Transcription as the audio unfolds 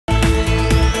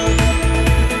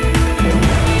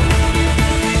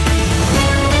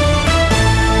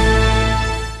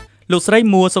លោកស្រី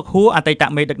មួសុកហួរអតីត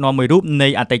មេដឹកនាំមួយរូបនៃ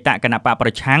អតីតគណៈបកប្រ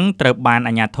ឆាំងត្រូវបាន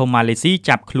អាជ្ញាធរម៉ាឡេស៊ី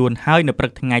ចាប់ខ្លួនហើយនៅព្រឹ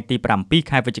កថ្ងៃទី7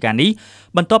 ខែវិច្ឆិកានេះ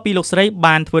បន្ទាប់ពីលោកស្រី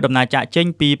បានធ្វើដំណើរចាកចេញ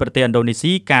ពីប្រទេសឥណ្ឌូនេ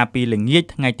ស៊ីកាលពីល្ងាច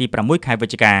ថ្ងៃទី6 ខែវិ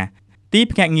ច្ឆិកាទី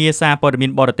ភ្នាក់ងារសារព័ត៌មា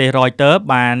នបរទេស Reuters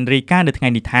បានរាយការណ៍នៅថ្ងៃ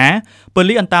នេះថាប៉ូ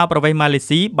លីសអន្តោប្រវេសន៍ម៉ាឡេ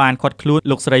ស៊ីបានឃាត់ខ្លួន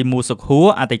លោកស្រីមួសុកហួរ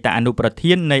អតីតអនុប្រ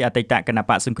ធាននៃអតីតគណៈ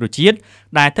បកសង្គ្រោះជាតិ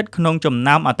ដែលស្ថិតក្នុងចំ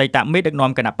ណោមអតីតមេដឹក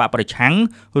នាំគណៈបកប្រឆាំង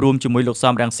រួមជាមួយលោក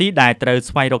សំរងស៊ីដែលត្រូវ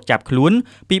ស្វែងរកចាប់ខ្លួន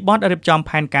ពីបទរៀបចំ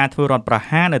ផែនការធ្វើរដ្ឋប្រ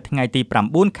ហារនៅថ្ងៃទី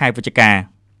9 ខែវិច្ឆិកា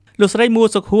លោកស្រីមួ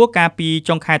សុកហួរកាលពី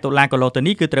ចុងខែតុលាកន្លងទៅ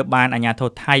នេះគឺត្រូវបានអាជ្ញាធរ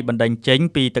ថៃបណ្តេញចេញ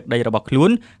ពីទឹកដីរបស់ខ្លួន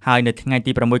ហើយនៅថ្ងៃ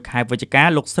ទី6 ខែវិច្ឆិកា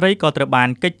លោកស្រីក៏ត្រូវបាន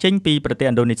គេចចេញពីប្រទេស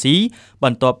ឥណ្ឌូនេស៊ីប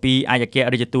ន្ទាប់ពីឯកអគ្គ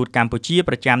រដ្ឋទូតកម្ពុជា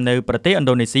ប្រចាំនៅប្រទេសឥណ្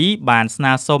ឌូនេស៊ីបានស្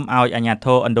នើសុំឲ្យអាជ្ញាធ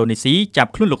រឥណ្ឌូនេស៊ីចា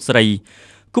ប់ខ្លួនលោកស្រី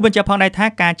គូបញ្ជាក់ផងដែរថា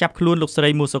ការចាប់ខ្លួនលោកស្រី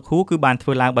មួសុកហួរគឺបានធ្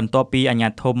វើឡើងបន្ទាប់ពីអាជ្ញា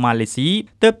ធរម៉ាឡេស៊ី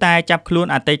ទើបតែចាប់ខ្លួន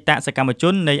អតីតសកម្មជ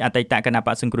ននៃអតីតគណៈប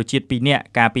កសង្គ្រោះជាតិ2នាក់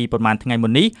កាលពីប្រមាណថ្ងៃមុ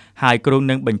ននេះហើយគ្រោង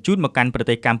នឹងបញ្ជូនមកកាន់ប្រ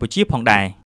ទេសកម្ពុជាផងដែ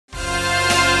រ